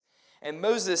And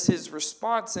Moses, his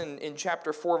response in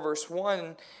chapter 4, verse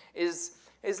 1 is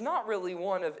not really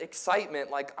one of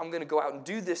excitement, like, I'm going to go out and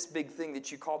do this big thing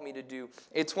that you called me to do.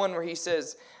 It's one where he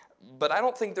says, but I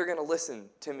don't think they're going to listen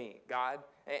to me, God.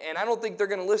 And I don't think they're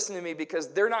going to listen to me because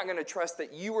they're not going to trust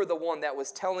that you were the one that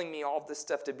was telling me all of this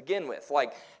stuff to begin with.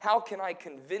 Like, how can I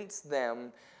convince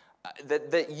them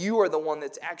that you are the one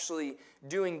that's actually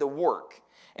doing the work?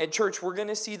 And church, we're going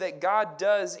to see that God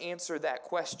does answer that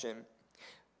question.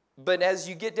 But as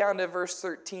you get down to verse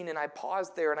 13, and I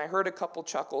paused there, and I heard a couple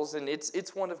chuckles, and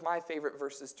it's one of my favorite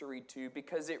verses to read too,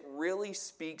 because it really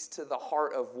speaks to the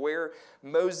heart of where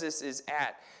Moses is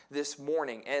at this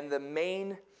morning. And the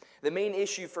main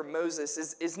issue for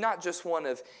Moses is not just one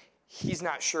of he's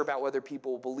not sure about whether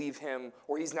people will believe him,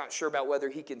 or he's not sure about whether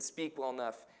he can speak well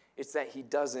enough. It's that he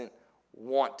doesn't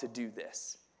want to do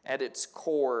this. At its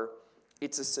core,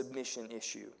 it's a submission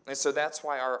issue. And so that's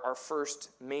why our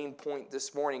first main point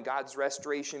this morning, God's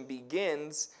restoration,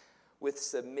 begins with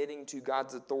submitting to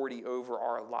God's authority over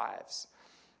our lives.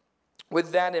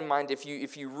 With that in mind, if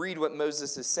you read what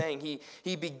Moses is saying,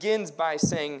 he begins by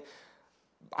saying,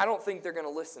 I don't think they're going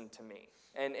to listen to me.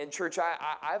 And church,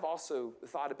 I've also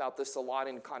thought about this a lot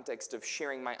in context of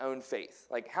sharing my own faith.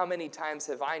 Like, how many times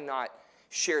have I not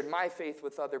shared my faith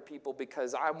with other people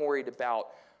because I'm worried about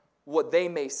what they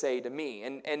may say to me.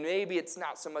 And maybe it's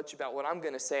not so much about what I'm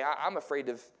going to say. I'm afraid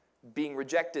of being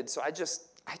rejected, so I just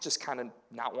kind of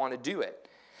not want to do it.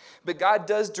 But God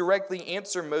does directly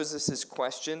answer Moses'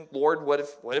 question, Lord, what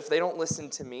if they don't listen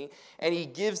to me? And he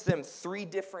gives them 3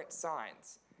 different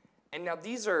signs. And now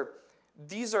these are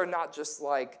not just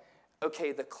like,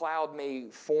 okay, the cloud may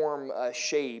form a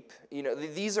shape. You know,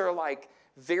 these are like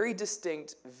very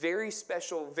distinct, very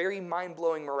special, very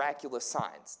mind-blowing, miraculous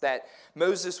signs that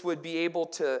Moses would be able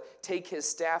to take his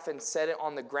staff and set it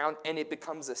on the ground and it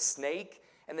becomes a snake,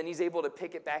 and then he's able to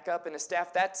pick it back up in a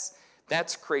staff.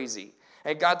 That's crazy.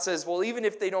 And God says, well, even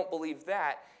if they don't believe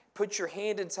that, put your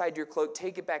hand inside your cloak,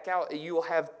 take it back out, and you will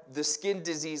have the skin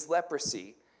disease,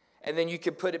 leprosy. And then you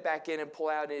could put it back in and pull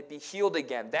out and it'd be healed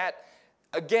again. That,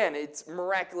 again, it's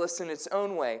miraculous in its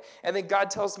own way. And then God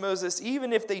tells Moses,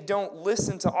 even if they don't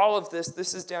listen to all of this,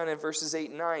 this is down in verses 8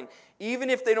 and 9,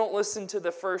 even if they don't listen to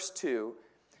the first 2,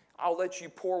 I'll let you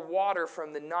pour water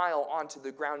from the Nile onto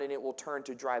the ground and it will turn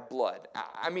to dry blood.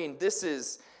 I mean,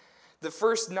 the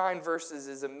first 9 verses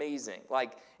is amazing.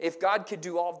 Like, if God could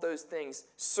do all of those things,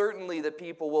 certainly the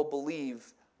people will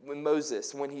believe when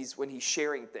Moses, when he's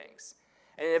sharing things.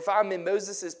 And if I'm in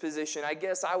Moses' position, I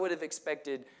guess I would have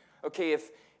expected, okay,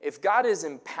 if God is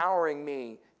empowering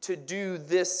me to do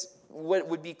this, what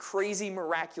would be crazy,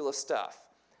 miraculous stuff,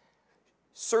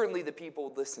 certainly the people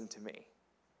would listen to me.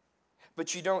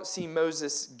 But you don't see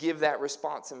Moses give that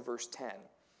response in verse 10.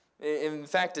 In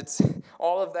fact,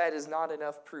 all of that is not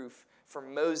enough proof for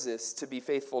Moses to be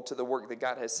faithful to the work that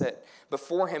God has set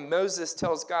before him. Moses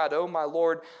tells God, oh, my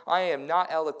Lord, I am not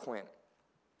eloquent,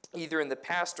 either in the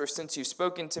past or since you've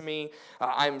spoken to me.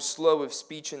 I am slow of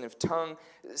speech and of tongue.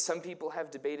 Some people have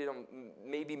debated on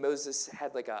maybe Moses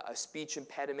had like a speech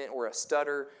impediment or a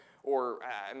stutter, or,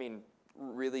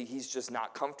 really he's just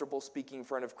not comfortable speaking in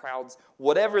front of crowds.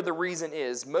 Whatever the reason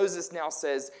is, Moses now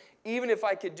says, even if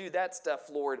I could do that stuff,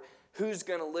 Lord, who's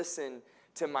going to listen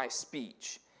to my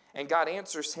speech? And God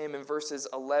answers him in verses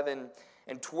 11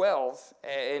 and 12,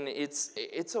 and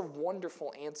it's a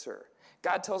wonderful answer.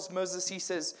 God tells Moses, he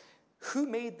says, who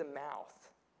made the mouth?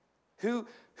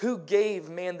 Who gave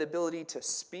man the ability to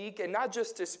speak, and not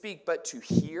just to speak, but to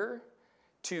hear,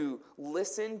 to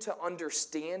listen, to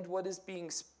understand what is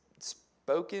being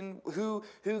spoken? Who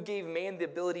gave man the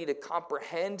ability to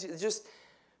comprehend? Just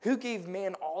who gave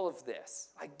man all of this?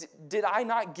 Like, did I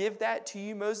not give that to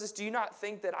you, Moses? Do you not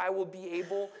think that I will be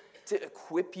able to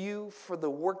equip you for the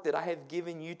work that I have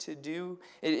given you to do?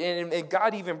 And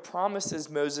God even promises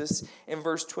Moses in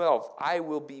verse 12, I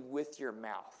will be with your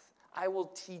mouth. I will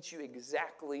teach you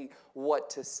exactly what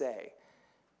to say.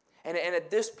 And at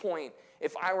this point,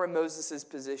 if I were in Moses'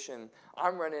 position,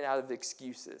 I'm running out of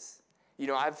excuses. You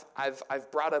know,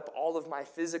 I've brought up all of my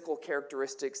physical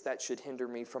characteristics that should hinder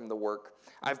me from the work.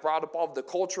 I've brought up all of the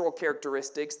cultural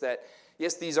characteristics that,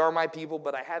 yes, these are my people,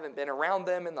 but I haven't been around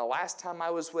them, and the last time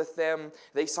I was with them,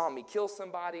 they saw me kill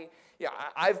somebody. Yeah,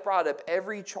 I've brought up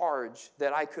every charge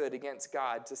that I could against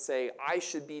God to say I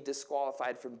should be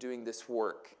disqualified from doing this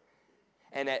work.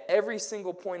 And at every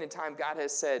single point in time, God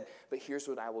has said, but here's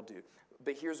what I will do.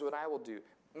 But here's what I will do.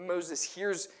 Moses,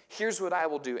 here's what I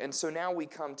will do. And so now we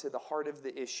come to the heart of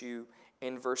the issue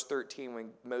in verse 13 when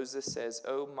Moses says,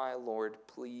 oh, my Lord,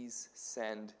 please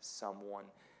send someone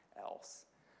else.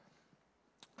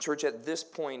 Church, at this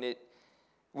point,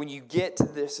 when you get to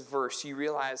this verse, you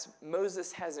realize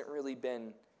Moses hasn't really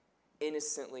been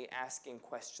innocently asking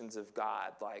questions of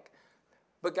God, like,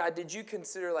 but God, did you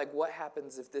consider, like, what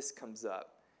happens if this comes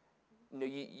up? No,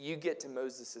 you get to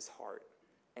Moses' heart,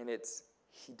 and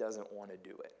he doesn't want to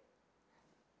do it.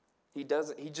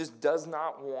 He just does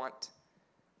not want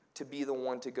to be the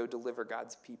one to go deliver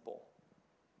God's people.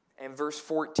 And verse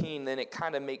 14, then it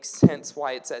kind of makes sense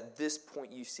why it's at this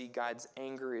point you see God's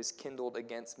anger is kindled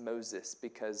against Moses,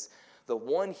 because the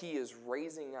one he is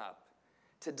raising up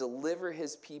to deliver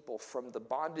his people from the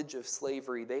bondage of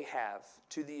slavery they have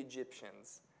to the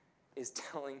Egyptians is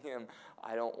telling him,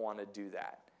 I don't want to do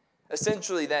that.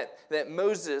 Essentially, that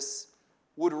Moses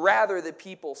would rather the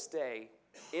people stay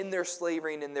in their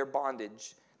slavery and in their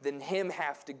bondage than him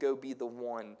have to go be the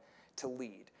one to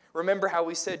lead. Remember how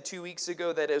we said 2 weeks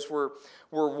ago that as we're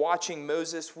watching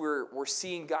Moses, we're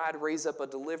seeing God raise up a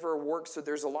deliverer work, so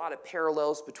there's a lot of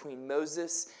parallels between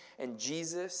Moses and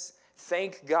Jesus.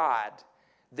 Thank God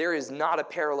there is not a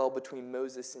parallel between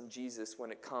Moses and Jesus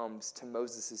when it comes to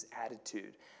Moses'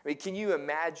 attitude. I mean, can you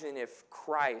imagine if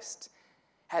Christ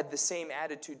had the same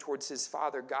attitude towards his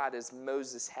Father God as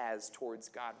Moses has towards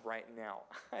God right now?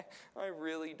 I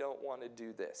really don't want to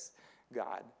do this,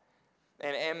 God.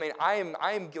 And I mean,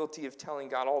 I am guilty of telling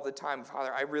God all the time,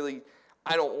 Father,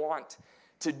 I don't want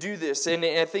to do this. And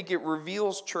I think it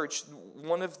reveals, church,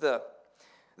 one of the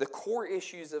core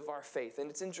issues of our faith. And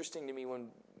it's interesting to me when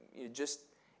just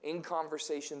in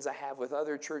conversations I have with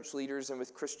other church leaders and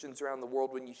with Christians around the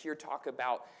world, when you hear talk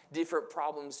about different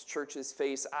problems churches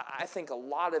face, I think a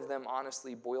lot of them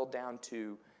honestly boil down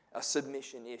to a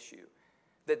submission issue.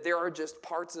 That there are just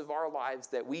parts of our lives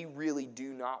that we really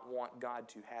do not want God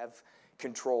to have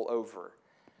control over.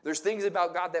 There's things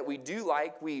about God that we do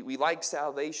like. We like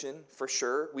salvation, for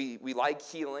sure. We like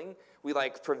healing. We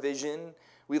like provision.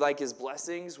 We like his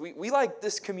blessings. We like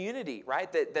this community,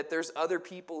 right? That there's other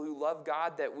people who love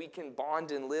God that we can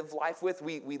bond and live life with.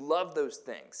 We love those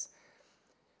things.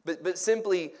 But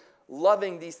simply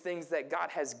loving these things that God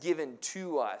has given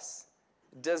to us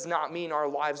does not mean our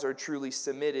lives are truly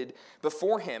submitted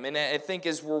before him. And I think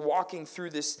as we're walking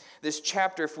through this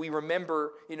chapter, if we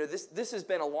remember, this has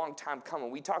been a long time coming.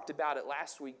 We talked about it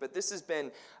last week, but this has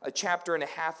been a chapter and a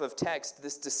half of text,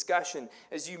 this discussion.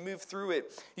 As you move through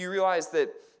it, you realize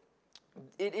that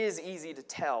it is easy to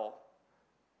tell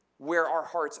where our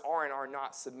hearts are and are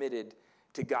not submitted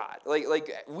to God. Like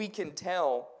we can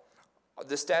tell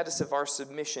the status of our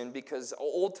submission because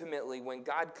ultimately when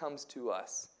God comes to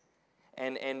us,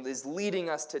 and is leading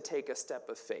us to take a step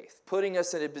of faith, putting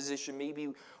us in a position maybe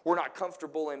we're not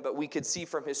comfortable in, but we could see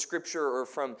from his scripture or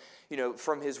from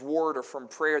his word or from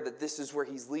prayer that this is where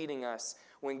he's leading us.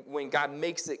 When God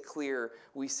makes it clear,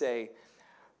 we say,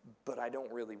 but I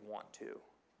don't really want to.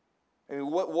 I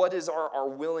mean, what does our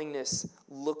willingness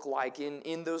look like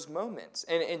in those moments?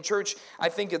 And church, I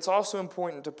think it's also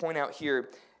important to point out here,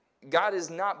 God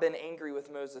has not been angry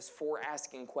with Moses for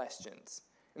asking questions.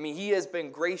 I mean, he has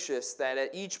been gracious that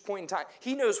at each point in time,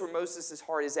 he knows where Moses'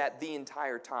 heart is at the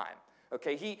entire time.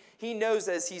 Okay, he knows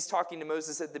as he's talking to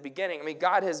Moses at the beginning. I mean,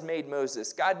 God has made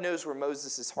Moses. God knows where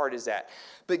Moses' heart is at.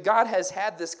 But God has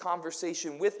had this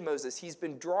conversation with Moses. He's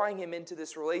been drawing him into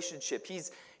this relationship.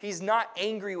 He's not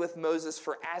angry with Moses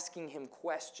for asking him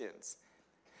questions.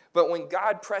 But when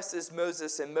God presses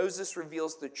Moses and Moses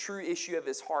reveals the true issue of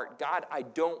his heart, God, I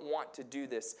don't want to do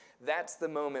this. That's the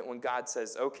moment when God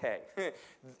says, okay,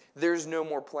 there's no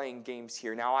more playing games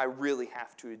here. Now I really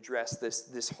have to address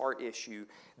this heart issue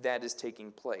that is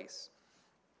taking place.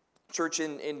 Church,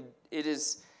 and it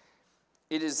is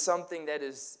something that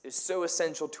is so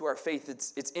essential to our faith.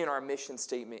 It's in our mission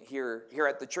statement here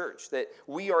at the church, that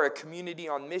we are a community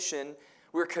on mission.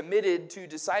 We're committed to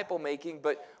disciple making,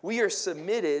 but we are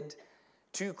submitted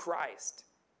to Christ.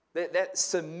 That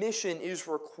submission is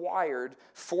required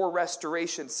for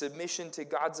restoration, submission to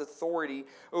God's authority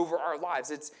over our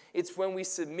lives. It's when we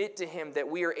submit to him that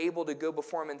we are able to go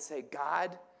before him and say,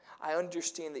 God, I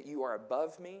understand that you are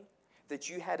above me, that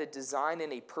you had a design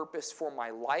and a purpose for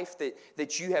my life,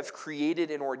 that you have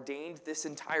created and ordained this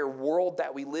entire world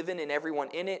that we live in and everyone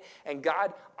in it. And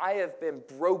God, I have been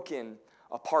broken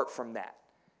apart from that.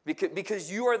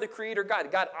 Because you are the creator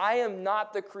God. God, I am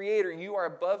not the creator. You are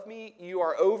above me. You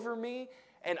are over me.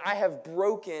 And I have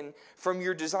broken from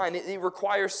your design. It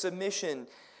requires submission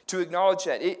to acknowledge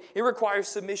that. It requires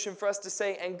submission for us to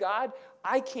say, and God,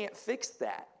 I can't fix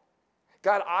that.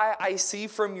 God, I see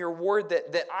from your word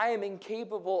that I am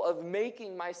incapable of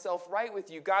making myself right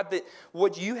with you. God, that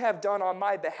what you have done on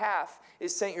my behalf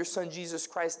is sent your son Jesus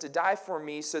Christ to die for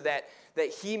me so that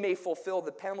he may fulfill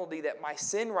the penalty that my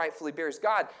sin rightfully bears.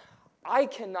 God, I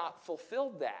cannot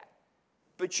fulfill that.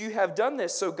 But you have done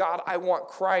this, so God, I want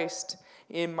Christ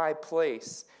in my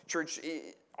place. Church,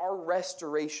 our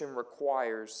restoration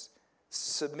requires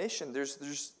submission.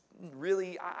 There's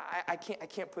really, I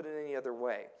can't put it any other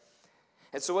way.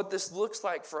 And so what this looks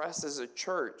like for us as a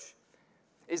church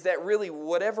is that really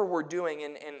whatever we're doing,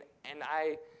 and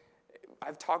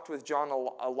I've talked with John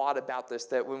a lot about this,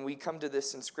 that when we come to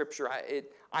this in Scripture,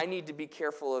 I need to be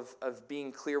careful of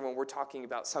being clear when we're talking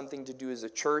about something to do as a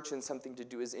church and something to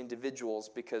do as individuals,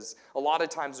 because a lot of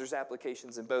times there's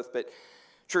applications in both. But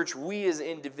church, we as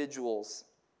individuals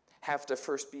have to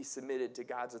first be submitted to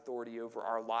God's authority over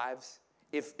our lives.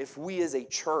 If we as a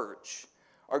church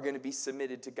are going to be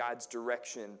submitted to God's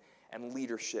direction and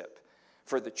leadership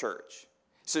for the church.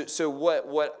 So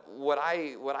what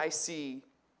I see,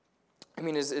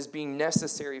 as being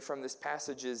necessary from this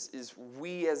passage is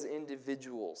we as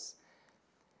individuals.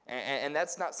 And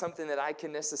that's not something that I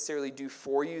can necessarily do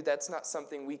for you. That's not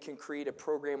something we can create a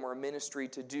program or a ministry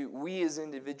to do. We as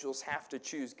individuals have to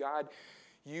choose, God,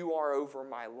 you are over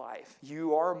my life.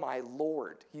 You are my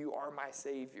Lord. You are my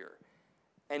Savior.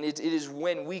 And it is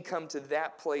when we come to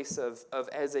that place of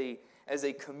as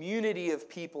a community of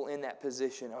people in that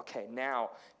position, okay, now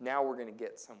we're going to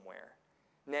get somewhere.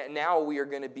 Now we are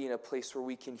going to be in a place where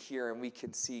we can hear and we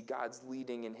can see God's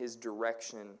leading in His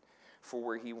direction for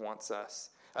where He wants us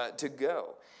to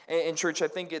go. And church, I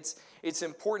think it's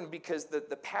important because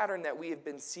the pattern that we have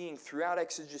been seeing throughout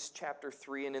Exodus chapter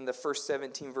 3 and in the first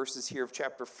 17 verses here of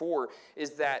chapter 4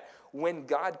 is that when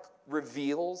God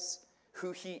reveals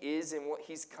who He is and what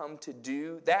He's come to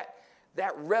do, that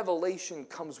revelation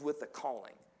comes with a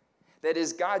calling. That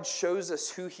is, God shows us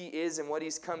who He is and what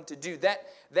He's come to do.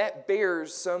 That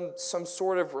bears some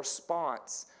sort of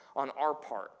response on our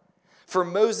part. For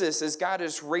Moses, as God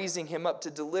is raising him up to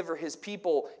deliver His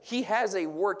people, He has a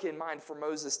work in mind for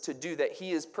Moses to do, that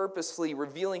He is purposefully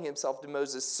revealing Himself to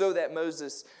Moses so that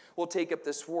Moses will take up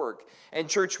this work. And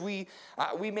church, we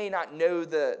may not know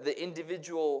the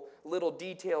individual little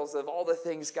details of all the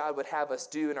things God would have us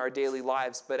do in our daily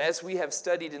lives, but as we have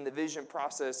studied in the vision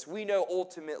process, we know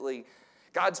ultimately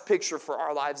God's picture for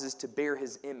our lives is to bear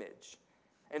His image.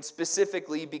 And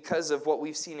specifically because of what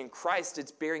we've seen in Christ,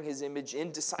 it's bearing His image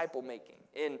in disciple making,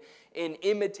 in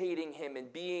imitating Him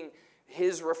and being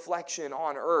His reflection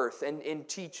on earth and in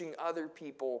teaching other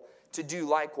people to do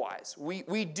likewise.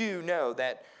 We do know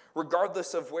that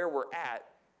regardless of where we're at,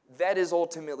 that is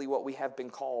ultimately what we have been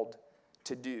called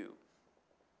to do.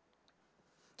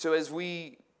 So as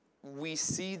we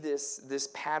see this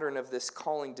pattern of this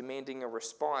calling demanding a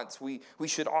response, we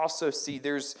should also see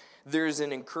there's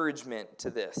an encouragement to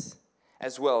this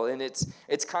as well. And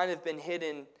it's kind of been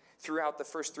hidden throughout the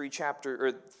first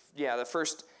the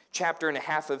first chapter and a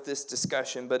half of this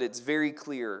discussion, but it's very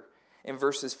clear in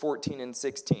verses 14 and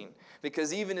 16.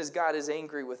 Because even as God is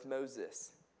angry with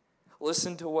Moses,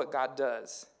 listen to what God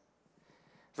does.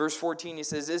 Verse 14, He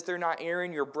says, "Is there not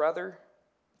Aaron your brother,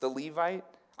 the Levite?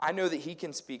 I know that he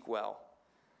can speak well."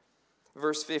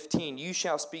 Verse 15, "You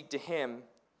shall speak to him,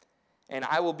 and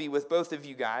I will be with both of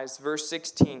you guys." Verse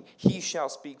 16, "He shall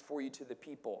speak for you to the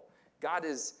people." God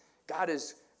is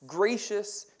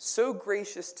gracious, so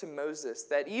gracious to Moses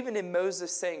that even in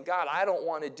Moses saying, "God, I don't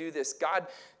want to do this," God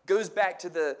goes back to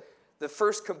the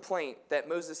first complaint that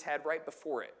Moses had right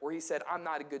before it, where he said, "I'm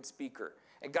not a good speaker."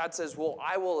 And God says, "Well,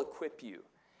 I will equip you."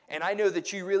 And I know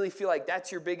that you really feel like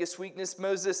that's your biggest weakness,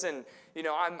 Moses. And,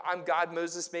 I'm God,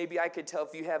 Moses. Maybe I could tell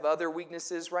if you have other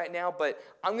weaknesses right now, but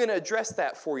I'm going to address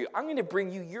that for you. I'm going to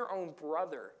bring you your own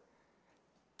brother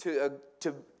to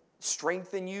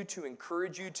strengthen you, to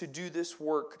encourage you to do this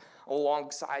work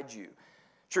alongside you.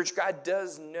 Church, God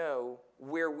does know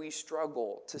where we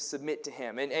struggle to submit to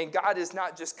Him. And God is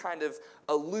not just kind of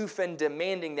aloof and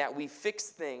demanding that we fix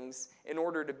things in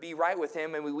order to be right with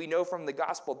Him. And we know from the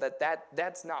gospel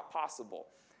that's not possible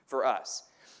for us.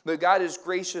 But God is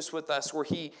gracious with us where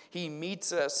He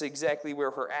meets us exactly where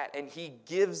we're at. And He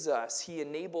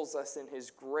enables us in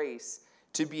His grace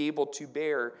to be able to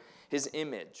bear His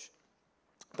image.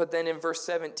 But then in verse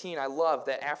 17, I love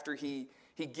that after He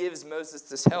gives Moses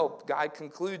this help, God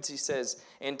concludes, He says,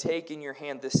 "And take in your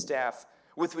hand this staff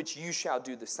with which you shall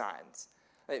do the signs."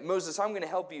 Moses, I'm going to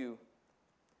help you,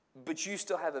 but you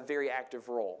still have a very active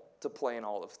role to play in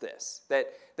all of this.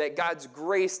 That God's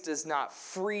grace does not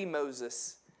free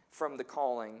Moses from the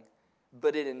calling,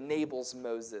 but it enables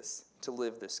Moses to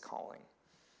live this calling.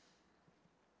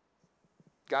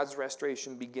 God's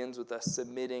restoration begins with us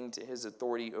submitting to His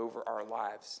authority over our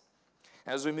lives.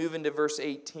 As we move into verse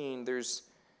 18, there's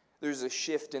a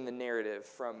shift in the narrative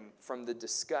from the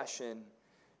discussion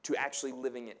to actually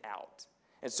living it out.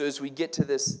 And so as we get to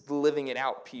this living it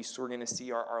out piece, we're going to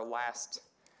see our last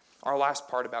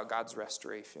part about God's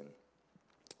restoration.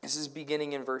 This is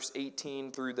beginning in verse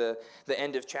 18 through the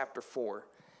end of chapter 4.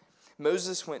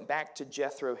 Moses went back to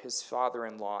Jethro, his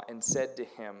father-in-law, and said to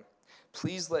him,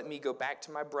 "Please let me go back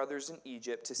to my brothers in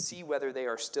Egypt to see whether they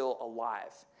are still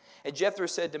alive." And Jethro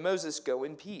said to Moses, "Go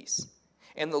in peace."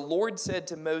 And the Lord said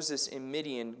to Moses in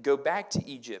Midian, "Go back to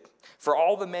Egypt, for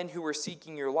all the men who were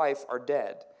seeking your life are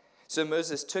dead." So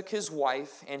Moses took his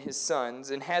wife and his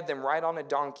sons and had them ride on a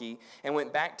donkey and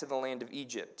went back to the land of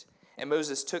Egypt. And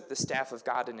Moses took the staff of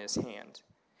God in his hand.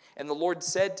 And the Lord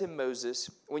said to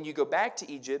Moses, "When you go back to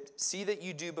Egypt, see that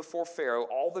you do before Pharaoh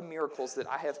all the miracles that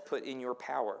I have put in your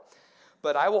power.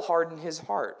 But I will harden his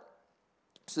heart,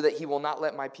 so that he will not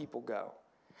let my people go.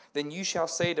 Then you shall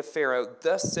say to Pharaoh,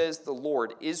 'Thus says the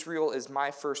Lord, Israel is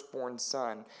my firstborn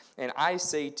son. And I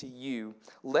say to you,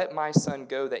 let my son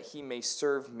go that he may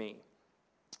serve me.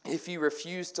 If you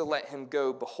refuse to let him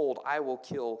go, behold, I will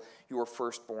kill your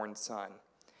firstborn son.'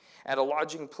 At a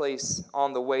lodging place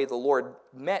on the way, the Lord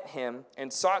met him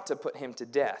and sought to put him to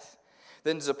death.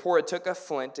 Then Zipporah took a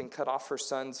flint and cut off her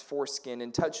son's foreskin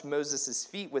and touched Moses'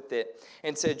 feet with it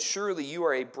and said, 'Surely you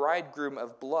are a bridegroom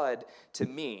of blood to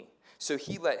me.' So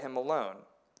he let him alone.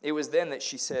 It was then that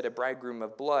she said, 'A bridegroom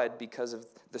of blood,' because of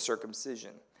the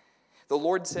circumcision. The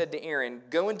Lord said to Aaron,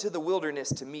 'Go into the wilderness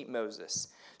to meet Moses.'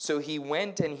 So he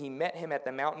went and he met him at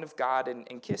the mountain of God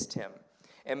and kissed him.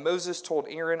 And Moses told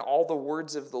Aaron all the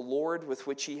words of the Lord with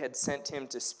which he had sent him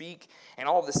to speak, and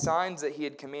all the signs that he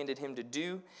had commanded him to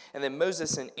do. And then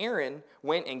Moses and Aaron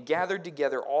went and gathered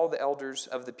together all the elders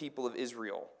of the people of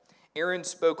Israel. Aaron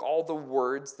spoke all the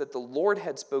words that the Lord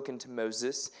had spoken to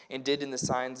Moses and did in the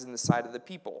signs in the sight of the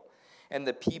people. And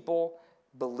the people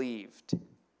believed.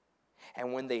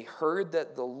 And when they heard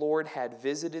that the Lord had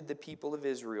visited the people of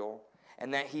Israel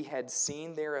and that he had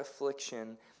seen their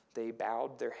affliction, they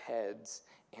bowed their heads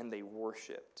and they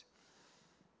worshiped."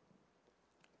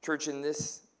 Church, in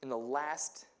the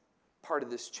last part of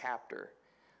this chapter,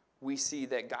 we see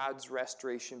that God's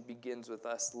restoration begins with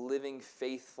us living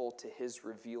faithful to his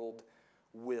revealed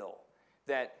will.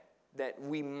 That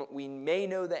we may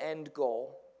know the end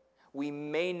goal. We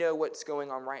may know what's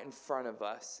going on right in front of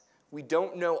us. We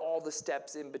don't know all the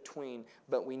steps in between,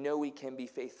 but we know we can be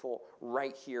faithful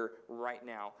right here, right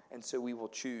now. And so we will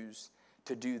choose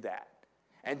to do that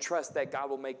and trust that God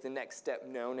will make the next step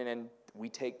known, and then we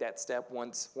take that step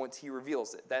once he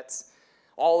reveals it.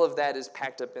 All of that is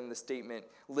packed up in the statement,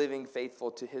 living faithful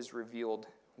to his revealed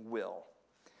will.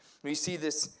 We see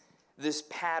this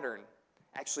pattern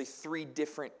actually 3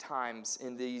 different times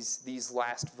in these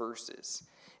last verses.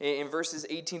 In verses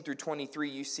 18 through 23,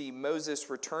 you see Moses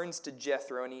returns to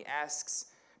Jethro and he asks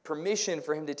permission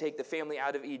for him to take the family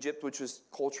out of Egypt, which was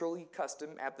culturally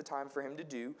custom at the time for him to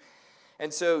do.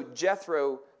 And so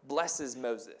Jethro blesses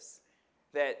Moses,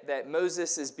 that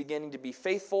Moses is beginning to be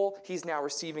faithful. He's now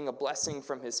receiving a blessing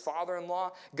from his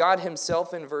father-in-law. God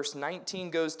himself in verse 19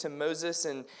 goes to Moses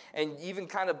and even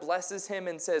kind of blesses him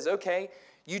and says, "Okay,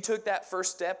 you took that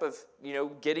first step of,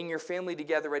 getting your family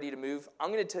together, ready to move.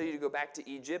 I'm going to tell you to go back to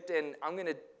Egypt, and I'm going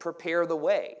to prepare the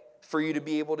way for you to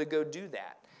be able to go do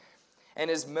that." And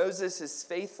as Moses is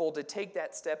faithful to take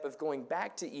that step of going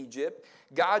back to Egypt,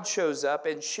 God shows up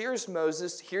and shares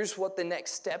Moses, here's what the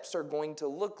next steps are going to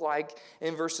look like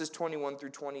in verses 21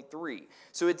 through 23.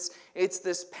 So it's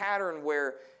this pattern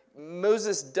where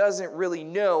Moses doesn't really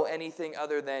know anything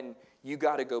other than you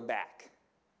got to go back.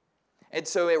 And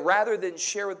so rather than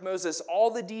share with Moses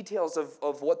all the details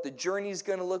of what the journey is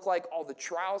going to look like, all the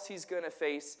trials he's going to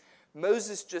face,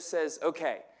 Moses just says,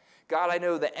 "Okay, God, I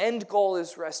know the end goal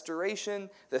is restoration.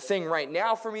 The thing right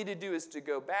now for me to do is to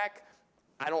go back.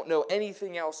 I don't know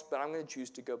anything else, but I'm going to choose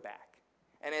to go back."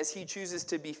 And as he chooses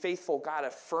to be faithful, God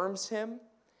affirms him,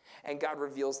 and God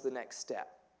reveals the next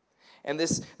step. And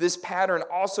this pattern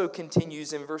also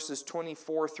continues in verses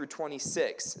 24 through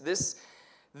 26. This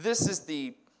is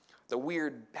the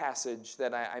weird passage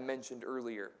that I mentioned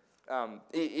earlier.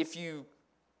 If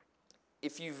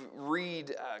you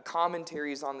read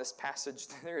commentaries on this passage,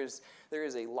 there is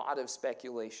a lot of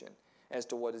speculation as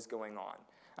to what is going on.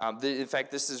 In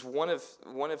fact, this is one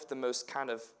of the most kind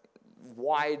of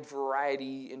wide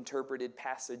variety interpreted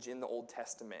passage in the Old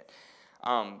Testament.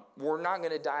 We're not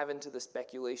going to dive into the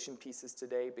speculation pieces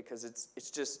today because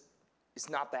it's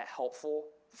not that helpful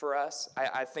for us.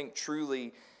 I think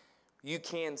truly you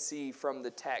can see from the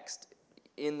text,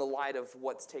 in the light of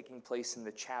what's taking place in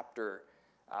the chapter,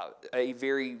 a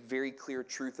very, very clear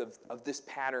truth of this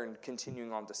pattern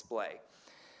continuing on display.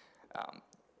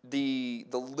 The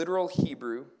literal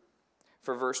Hebrew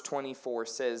for verse 24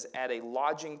 says, "At a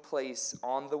lodging place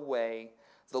on the way,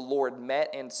 the Lord met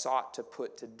and sought to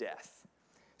put to death."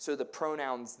 So the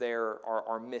pronouns there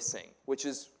are missing, which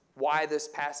is why this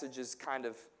passage is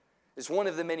one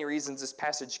of the many reasons this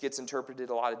passage gets interpreted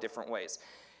a lot of different ways.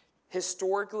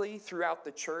 Historically, throughout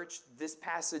the church, this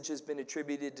passage has been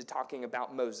attributed to talking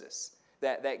about Moses,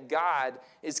 that God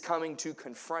is coming to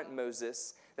confront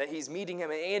Moses, that he's meeting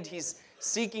him, and he's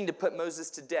seeking to put Moses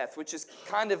to death, which is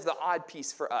kind of the odd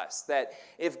piece for us, that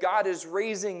if God is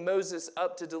raising Moses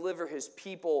up to deliver his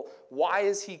people, why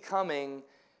is he coming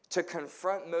to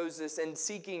confront Moses and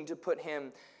seeking to put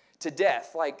him to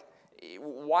death? Like,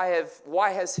 why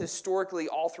has historically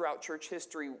all throughout church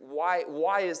history,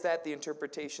 why is that the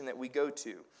interpretation that we go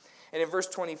to? And in verse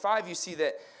 25, you see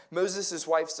that Moses'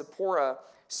 wife Zipporah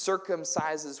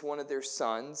circumcises one of their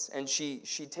sons, and she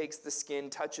takes the skin,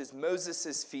 touches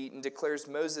Moses' feet, and declares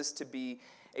Moses to be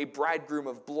a bridegroom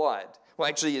of blood. Well,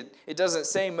 actually, it doesn't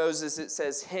say Moses, it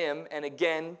says him, and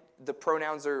again, the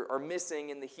pronouns are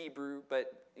missing in the Hebrew,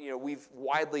 but we've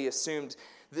widely assumed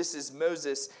this is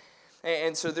Moses.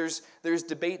 And so there's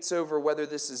debates over whether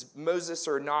this is Moses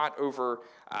or not, over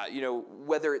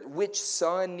which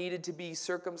son needed to be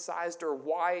circumcised or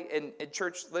why. And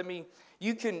church,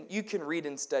 you can read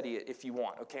and study it if you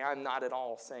want. Okay, I'm not at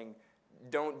all saying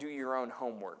don't do your own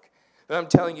homework, but I'm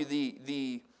telling you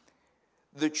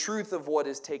the truth of what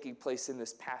is taking place in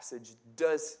this passage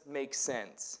does make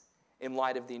sense in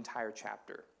light of the entire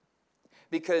chapter.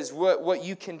 Because what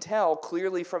you can tell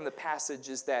clearly from the passage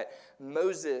is that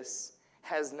Moses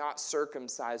has not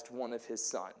circumcised one of his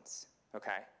sons.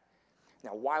 Okay?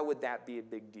 Now, why would that be a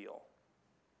big deal?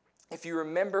 If you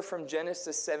remember from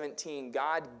Genesis 17,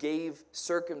 God gave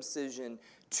circumcision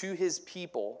to his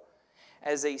people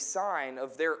as a sign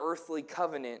of their earthly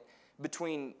covenant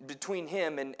between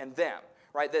him and them.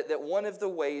 Right? That one of the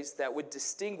ways that would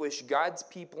distinguish God's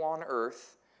people on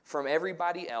earth from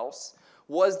everybody else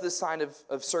was the sign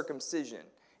of circumcision.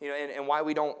 And why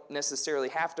we don't necessarily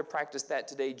have to practice that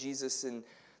today. Jesus in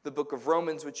the book of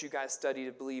Romans, which you guys studied, I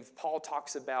believe, Paul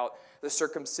talks about the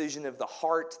circumcision of the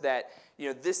heart, that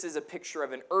this is a picture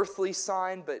of an earthly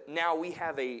sign, but now we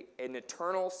have an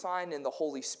eternal sign in the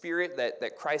Holy Spirit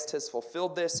that Christ has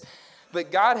fulfilled this.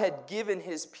 But God had given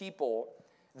his people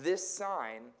this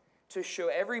sign to show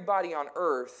everybody on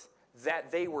earth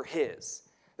that they were his,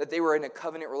 that they were in a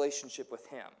covenant relationship with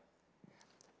him.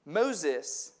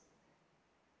 Moses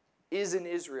is an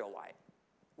Israelite.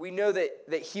 We know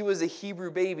that he was a Hebrew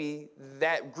baby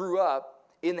that grew up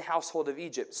in the household of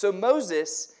Egypt. So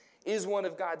Moses is one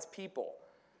of God's people.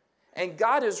 And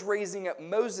God is raising up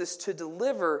Moses to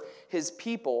deliver his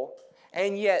people,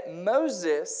 and yet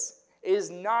Moses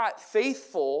is not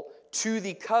faithful to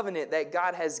the covenant that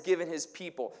God has given his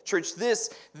people. Church, this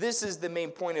is the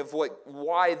main point of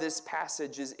why this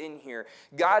passage is in here.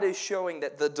 God is showing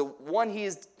that the one he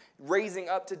is raising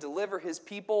up to deliver his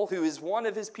people, who is one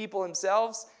of his people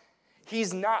himself,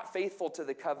 he's not faithful to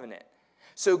the covenant.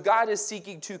 So God is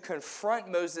seeking to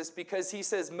confront Moses because he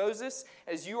says, Moses,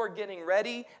 as you are getting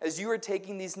ready, as you are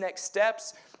taking these next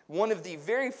steps, one of the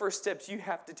very first steps you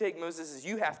have to take, Moses, is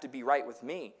you have to be right with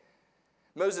me.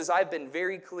 Moses, I've been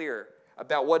very clear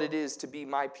about what it is to be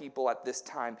my people at this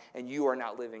time, and you are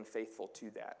not living faithful to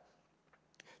that.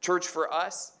 Church, for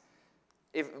us,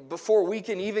 before we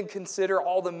can even consider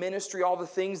all the ministry, all the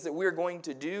things that we're going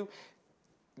to do,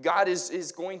 God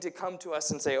is going to come to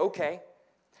us and say, okay,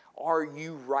 are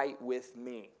you right with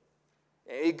me?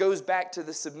 It goes back to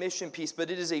the submission piece, but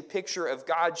it is a picture of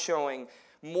God showing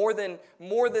more than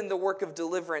the work of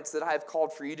deliverance that I have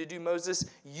called for you to do, Moses,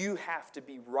 you have to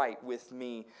be right with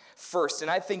me first. And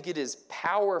I think it is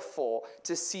powerful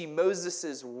to see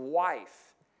Moses'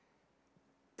 wife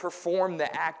perform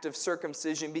the act of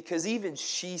circumcision, because even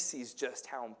she sees just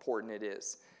how important it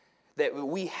is. That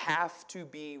we have to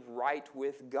be right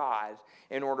with God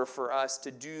in order for us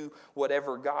to do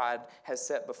whatever God has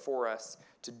set before us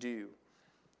to do.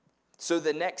 So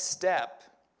the next step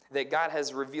that God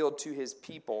has revealed to his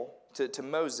people, to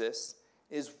Moses,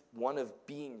 is one of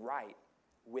being right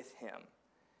with him.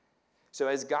 So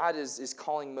as God is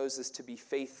calling Moses to be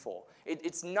faithful,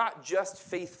 it's not just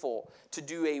faithful to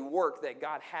do a work that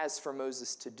God has for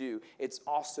Moses to do. It's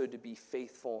also to be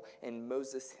faithful in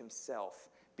Moses himself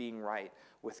being right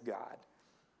with God.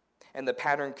 And the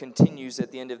pattern continues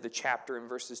at the end of the chapter in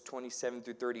verses 27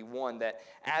 through 31, that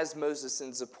as Moses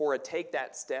and Zipporah take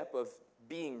that step of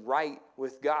being right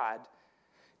with God,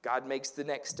 God makes the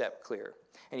next step clear.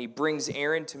 And he brings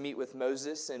Aaron to meet with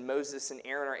Moses, and Moses and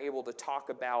Aaron are able to talk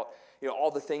about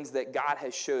all the things that God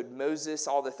has showed Moses,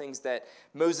 all the things that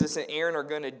Moses and Aaron are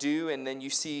going to do. And then you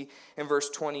see in verse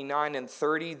 29 and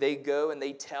 30, they go and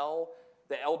they tell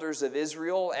the elders of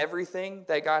Israel everything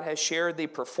that God has shared. They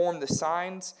perform the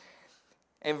signs.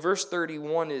 And verse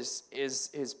 31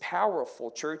 is powerful,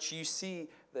 church. You see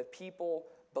the people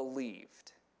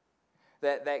believed.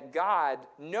 That God,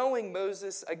 knowing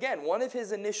Moses, again, one of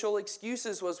his initial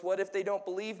excuses was, what if they don't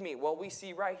believe me? Well, we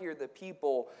see right here the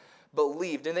people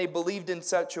believed. And they believed in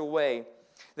such a way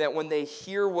that when they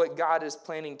hear what God is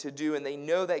planning to do and they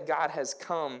know that God has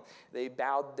come, they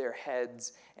bowed their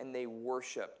heads and they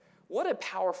worshiped. What a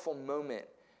powerful moment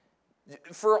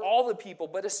for all the people,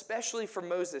 but especially for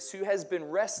Moses, who has been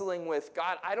wrestling with,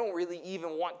 God, I don't really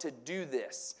even want to do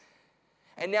this.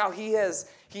 And now he has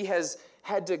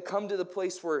had to come to the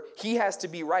place where he has to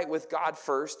be right with God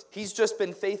first. He's just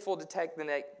been faithful to take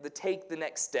the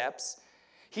next steps.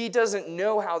 He doesn't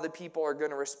know how the people are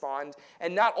going to respond.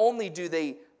 And not only do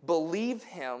they believe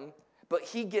him, but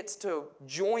he gets to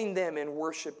join them in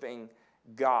worshiping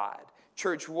God.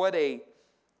 Church, what a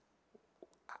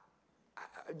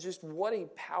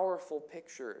powerful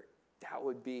picture that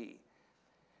would be.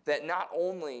 That not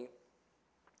only,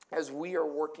 as we are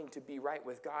working to be right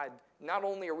with God, not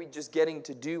only are we just getting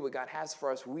to do what God has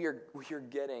for us, we are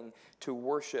getting to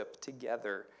worship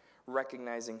together,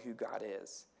 recognizing who God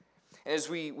is. And as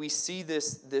we see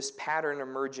this pattern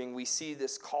emerging, we see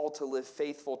this call to live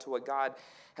faithful to what God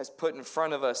has put in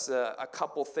front of us. A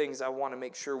couple things I want to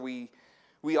make sure we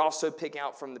also pick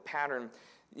out from the pattern.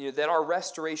 That our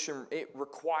restoration, it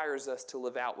requires us to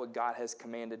live out what God has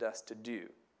commanded us to do,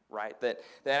 right? That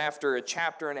after a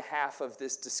chapter and a half of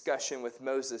this discussion with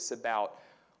Moses about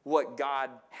what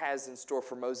God has in store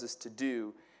for Moses to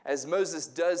do, as Moses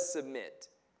does submit,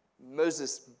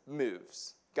 Moses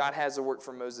moves. God has a work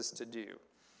for Moses to do.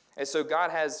 And so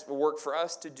God has a work for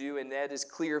us to do, and that is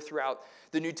clear throughout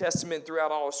the New Testament,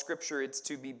 throughout all of Scripture. It's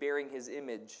to be bearing his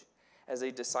image as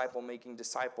a disciple-making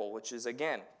disciple, which is,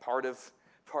 again, part of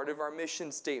our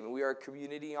mission statement. We are a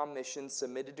community on mission,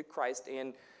 submitted to Christ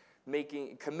and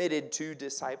committed to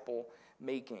disciple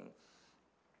making.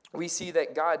 We see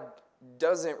that God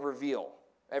doesn't reveal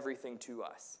everything to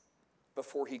us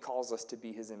before he calls us to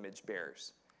be his image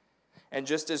bearers. And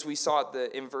just as we saw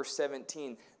in verse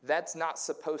 17, that's not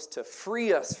supposed to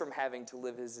free us from having to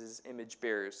live as his image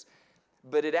bearers,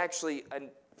 but it actually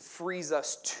frees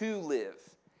us to live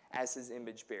as his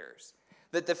image bearers.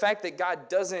 That the fact that God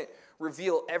doesn't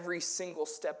reveal every single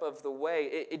step of the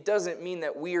way, it doesn't mean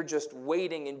that we are just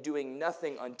waiting and doing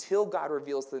nothing until God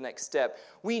reveals the next step.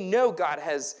 We know God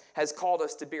has called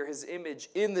us to bear his image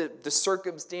in the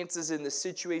circumstances, in the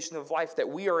situation of life that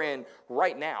we are in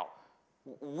right now.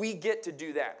 We get to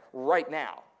do that right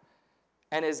now.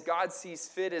 And as God sees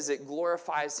fit, as it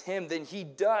glorifies him, then he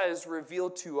does reveal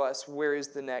to us where is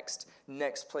the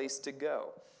next place to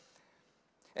go.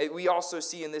 And we also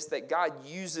see in this that God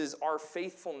uses our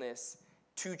faithfulness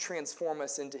to transform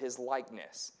us into his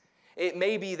likeness. It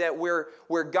may be that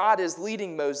where God is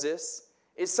leading Moses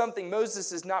is something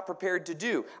Moses is not prepared to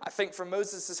do. I think from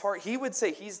Moses' heart, he would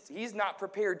say he's not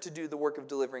prepared to do the work of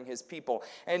delivering his people.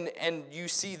 And you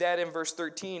see that in verse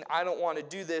 13, I don't want to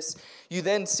do this. You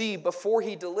then see before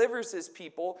he delivers his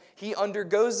people, he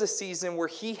undergoes a season where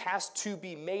he has to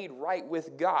be made right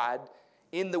with God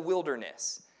in the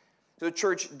wilderness. So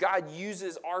church, God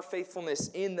uses our faithfulness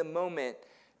in the moment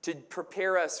to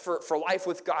prepare us for life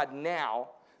with God now,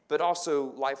 but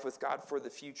also life with God for the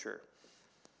future.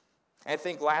 And I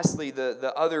think lastly,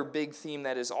 the other big theme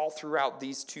that is all throughout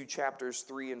these two chapters,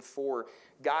 3 and 4,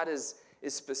 God is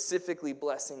specifically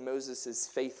blessing Moses'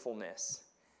 faithfulness,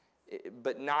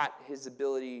 but not his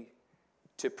ability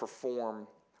to perform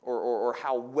or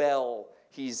how well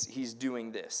he's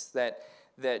doing this.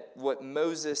 That what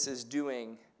Moses is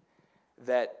doing,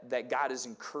 that God is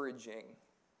encouraging,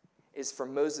 is for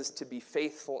Moses to be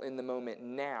faithful in the moment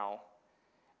now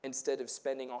instead of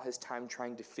spending all his time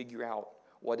trying to figure out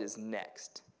what is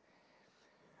next.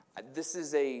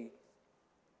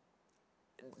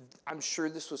 I'm sure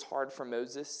this was hard for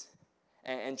Moses,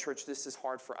 and church, this is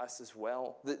hard for us as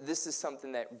well. This is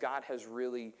something that God has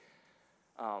really,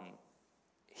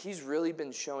 he's really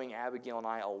been showing Abigail and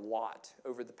I a lot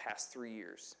over the past 3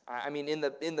 years. I mean, in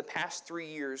the past 3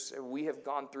 years, we have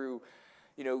gone through,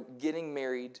 getting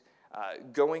married,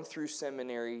 going through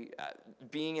seminary,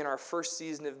 being in our first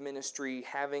season of ministry,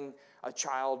 having a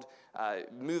child,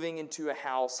 moving into a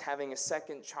house, having a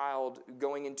second child,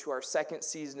 going into our second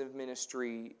season of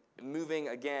ministry, moving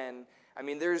again. I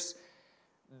mean, there's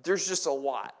just a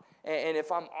lot. And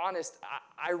if I'm honest,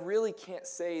 I really can't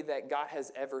say that God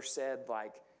has ever said,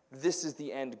 like, this is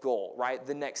the end goal, right?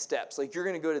 The next steps. Like, you're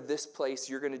going to go to this place,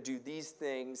 you're going to do these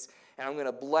things, and I'm going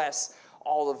to bless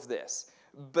all of this.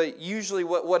 But usually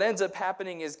what ends up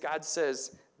happening is God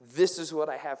says, this is what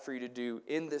I have for you to do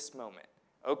in this moment.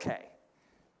 Okay.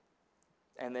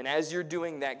 And then as you're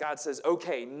doing that, God says,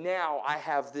 okay, now I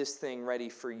have this thing ready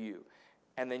for you.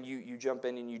 And then you jump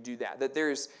in and you do that. That there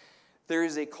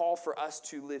is a call for us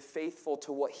to live faithful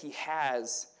to what he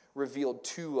has revealed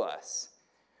to us,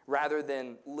 rather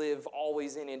than live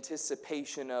always in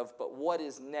anticipation of, but what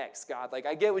is next, God? Like,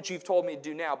 I get what you've told me to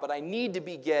do now, but I need to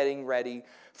be getting ready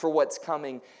for what's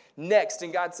coming next.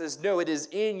 And God says, no, it is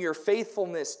in your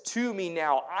faithfulness to me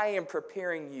now. I am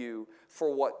preparing you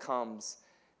for what comes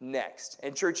next.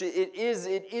 And church, it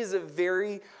is a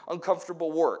very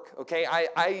uncomfortable work, okay?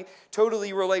 I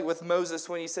totally relate with Moses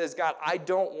when he says, God, I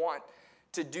don't want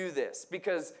to do this,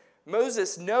 because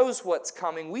Moses knows what's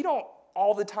coming. We don't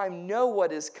all the time know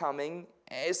what is coming.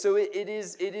 So it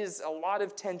is a lot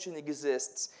of tension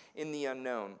exists in the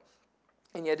unknown.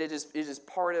 And yet it is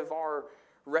part of our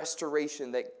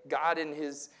restoration that God in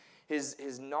his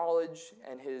knowledge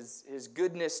and his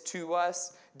goodness to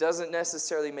us doesn't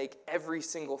necessarily make every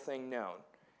single thing known.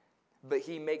 But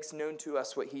he makes known to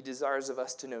us what he desires of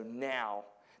us to know now,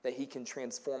 that he can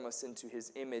transform us into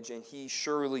his image. And he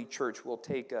surely, church, will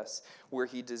take us where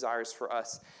he desires for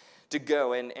us to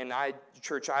go. And I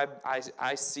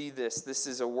see this. This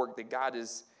is a work that God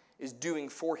is doing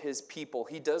for his people.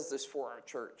 He does this for our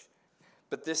church.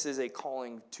 But this is a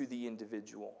calling to the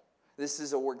individual. This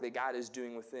is a work that God is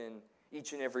doing within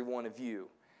each and every one of you.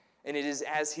 And it is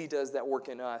as he does that work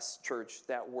in us, church,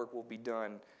 that work will be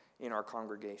done in our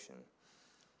congregation.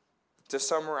 To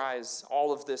summarize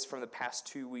all of this from the past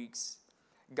 2 weeks,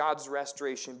 God's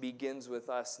restoration begins with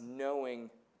us knowing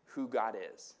who God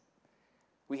is.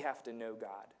 We have to know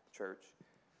God, church.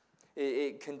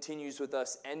 It continues with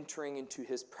us entering into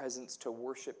his presence to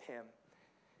worship him,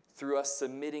 through us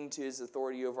submitting to his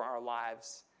authority over our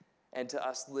lives, and to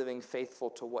us living faithful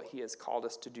to what he has called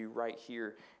us to do right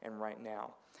here and right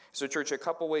now. So, church, a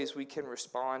couple ways we can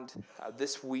respond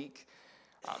this week.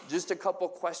 Just a couple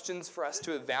questions for us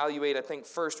to evaluate. I think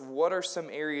first, what are some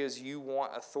areas you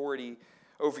want authority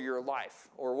over your life?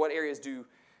 Or what areas do,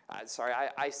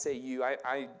 I say you,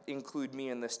 I include me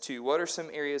in this too. What are some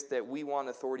areas that we want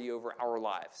authority over our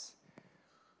lives?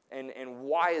 And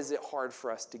why is it hard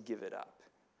for us to give it up?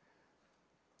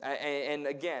 And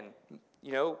again,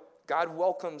 God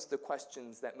welcomes the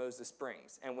questions that Moses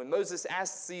brings. And when Moses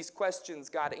asks these questions,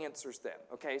 God answers them.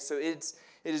 Okay, so it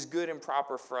is good and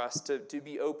proper for us to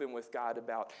be open with God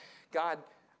about, God,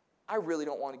 I really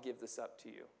don't want to give this up to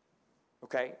you.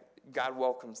 Okay, God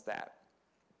welcomes that.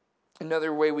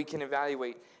 Another way we can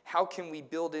evaluate, how can we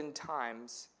build in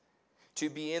times to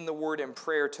be in the Word and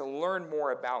prayer to learn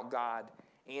more about God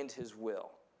and his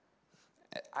will?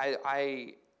 I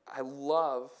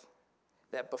love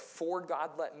that before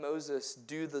God let Moses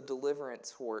do the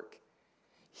deliverance work,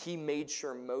 he made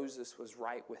sure Moses was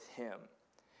right with him.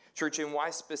 Church, and why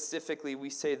specifically we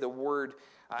say the Word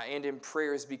and in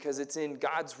prayer is because it's in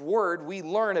God's Word we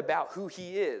learn about who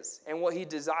he is and what he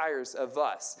desires of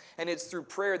us. And it's through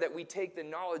prayer that we take the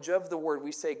knowledge of the Word.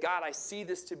 We say, God, I see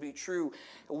this to be true.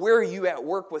 Where are you at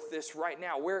work with this right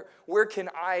now? Where can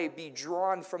I be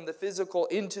drawn from the physical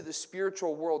into the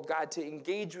spiritual world, God, to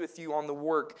engage with you on the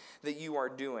work that you are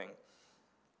doing?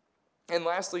 And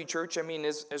lastly, church,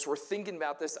 as we're thinking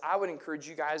about this, I would encourage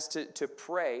you guys to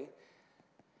pray,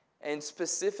 and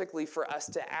specifically for us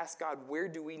to ask God, where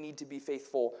do we need to be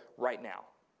faithful right now?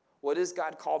 What has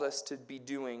God called us to be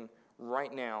doing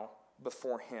right now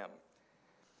before him?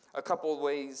 A couple of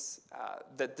ways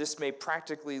that this may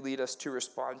practically lead us to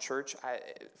respond, church.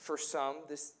 For some,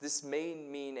 this may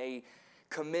mean a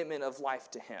commitment of life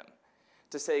to him.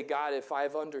 To say, God, if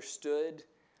I've understood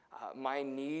my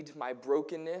need, my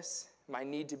brokenness, my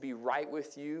need to be right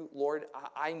with you, Lord,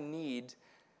 I need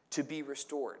to be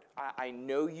restored. I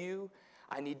know you.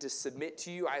 I need to submit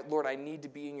to you. Lord, I need to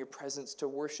be in your presence to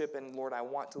worship, and Lord, I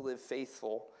want to live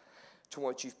faithful to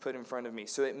what you've put in front of me.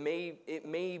 So it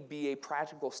may be a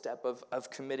practical step of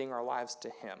committing our lives to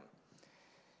him.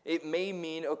 It may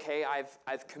mean, okay,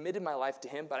 I've committed my life to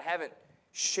him, but I haven't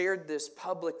shared this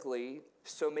publicly,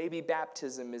 so maybe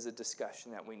baptism is a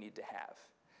discussion that we need to have.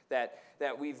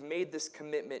 That we've made this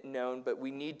commitment known, but we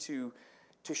need to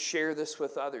share this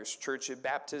with others. Church,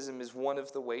 baptism is one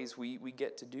of the ways we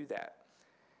get to do that.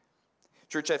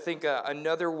 Church, I think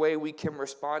another way we can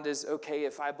respond is, okay,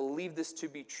 if I believe this to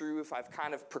be true, if I've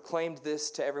kind of proclaimed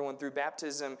this to everyone through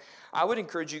baptism, I would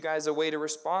encourage you guys, a way to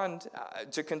respond,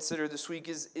 to consider this week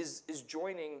is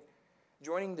joining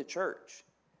the church.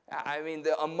 I mean,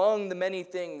 among the many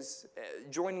things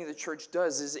joining the church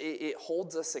does is it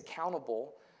holds us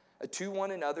accountable to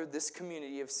one another, this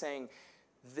community, of saying,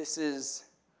 this is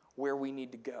where we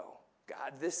need to go.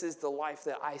 God, this is the life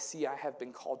that I see I have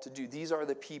been called to do. These are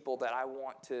the people that I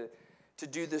want to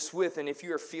do this with. And if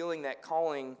you are feeling that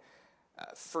calling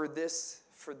for this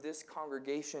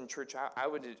congregation, church,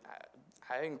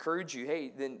 I encourage you,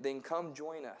 hey, then come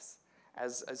join us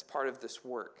as part of this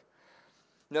work.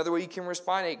 Another way you can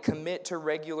respond, hey, commit to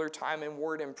regular time in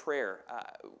word and prayer.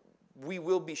 We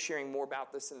will be sharing more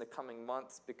about this in the coming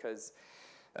months, because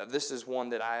this is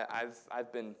one that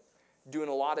I've been doing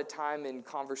a lot of time in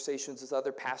conversations with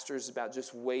other pastors about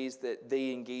just ways that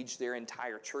they engage their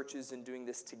entire churches in doing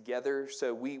this together.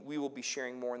 So we will be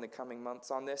sharing more in the coming months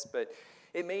on this. But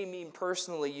it may mean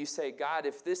personally you say, God,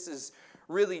 if this is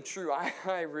really true,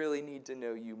 I really need to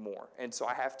know you more. And so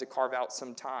I have to carve out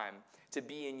some time to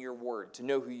be in your word, to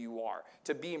know who you are,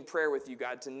 to be in prayer with you,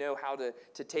 God, to know how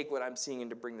to take what I'm seeing and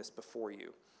to bring this before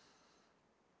you.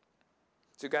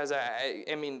 So guys,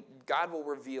 I mean, God will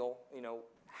reveal,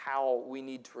 how we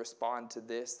need to respond to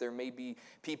this. There may be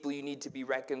people you need to be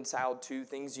reconciled to,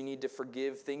 things you need to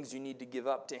forgive, things you need to give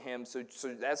up to him. So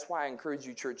that's why I encourage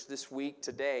you, church, this week,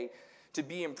 today, to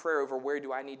be in prayer over where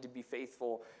do I need to be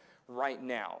faithful right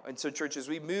now. And so, church, as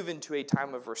we move into a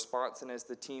time of response and as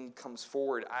the team comes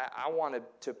forward, I wanted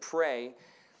to pray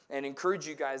and encourage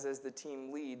you guys as the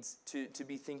team leads to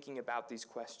be thinking about these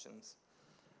questions.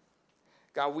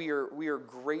 God, we are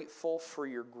grateful for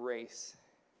your grace.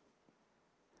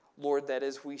 Lord, that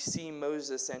as we see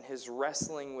Moses and his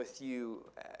wrestling with you,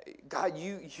 God,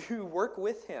 you work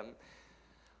with him.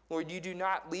 Lord, you do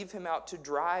not leave him out to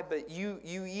dry, but you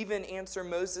even answer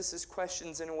Moses'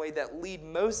 questions in a way that lead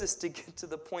Moses to get to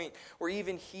the point where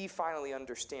even he finally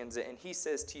understands it. And he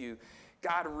says to you,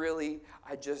 God, really,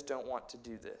 I just don't want to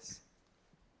do this.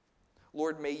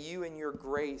 Lord, may you in your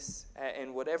grace,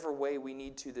 in whatever way we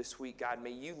need to this week, God,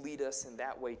 may you lead us in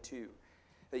that way too.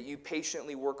 That you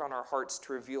patiently work on our hearts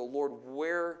to reveal, Lord,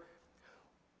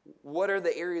 what are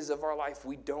the areas of our life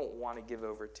we don't want to give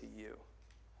over to you?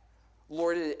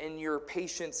 Lord, in your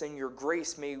patience and your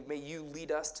grace, may you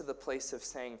lead us to the place of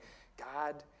saying,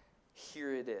 God,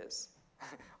 here it is.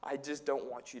 I just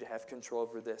don't want you to have control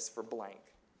over this for blank.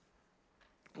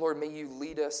 Lord, may you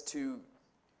lead us to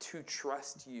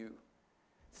trust you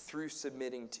through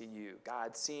submitting to you.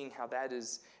 God, seeing how that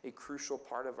is a crucial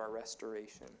part of our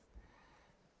restoration.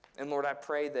 And Lord, I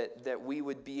pray that we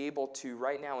would be able to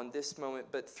right now in this moment,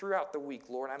 but throughout the week,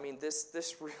 Lord, I mean,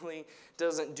 this really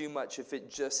doesn't do much if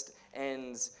it just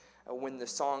ends when the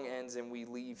song ends and we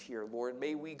leave here. Lord,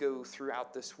 may we go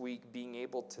throughout this week being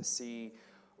able to see,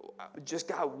 just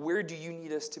God, where do you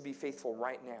need us to be faithful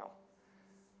right now?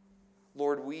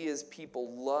 Lord, we as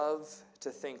people love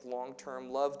to think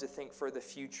long-term, love to think for the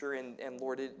future, and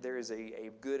Lord, there is a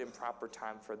good and proper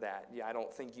time for that. Yeah, I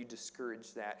don't think you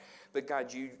discourage that. But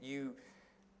God,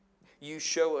 you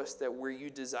show us that where you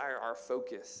desire our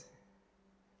focus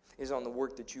is on the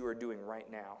work that you are doing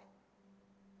right now.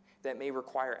 That may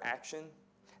require action,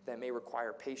 that may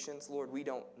require patience. Lord, we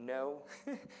don't know,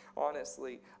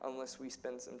 honestly, unless we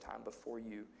spend some time before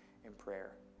you in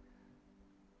prayer.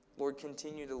 Lord,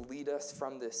 continue to lead us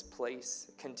from this place.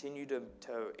 Continue to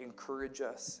encourage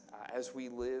us as we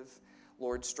live.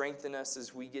 Lord, strengthen us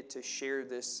as we get to share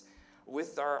this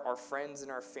with our friends and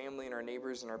our family and our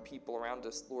neighbors and our people around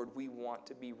us. Lord, we want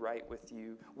to be right with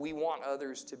you. We want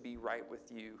others to be right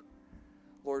with you.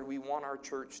 Lord, we want our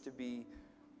church to be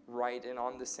right and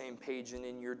on the same page and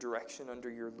in your direction under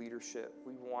your leadership.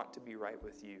 We want to be right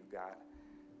with you, God.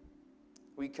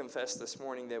 We confess this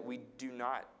morning that we do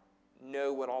not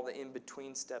know what all the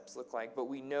in-between steps look like, but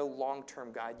we know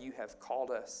long-term, God, you have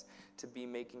called us to be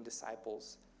making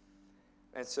disciples.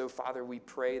 And so, Father, we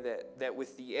pray that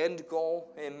with the end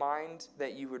goal in mind,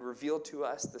 that you would reveal to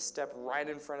us the step right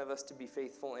in front of us to be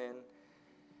faithful in,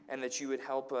 and that you would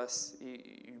help us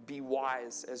be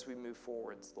wise as we move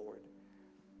forwards, Lord.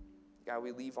 God,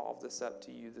 we leave all of this up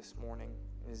to you this morning.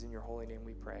 It is in your holy name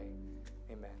we pray.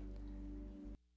 Amen.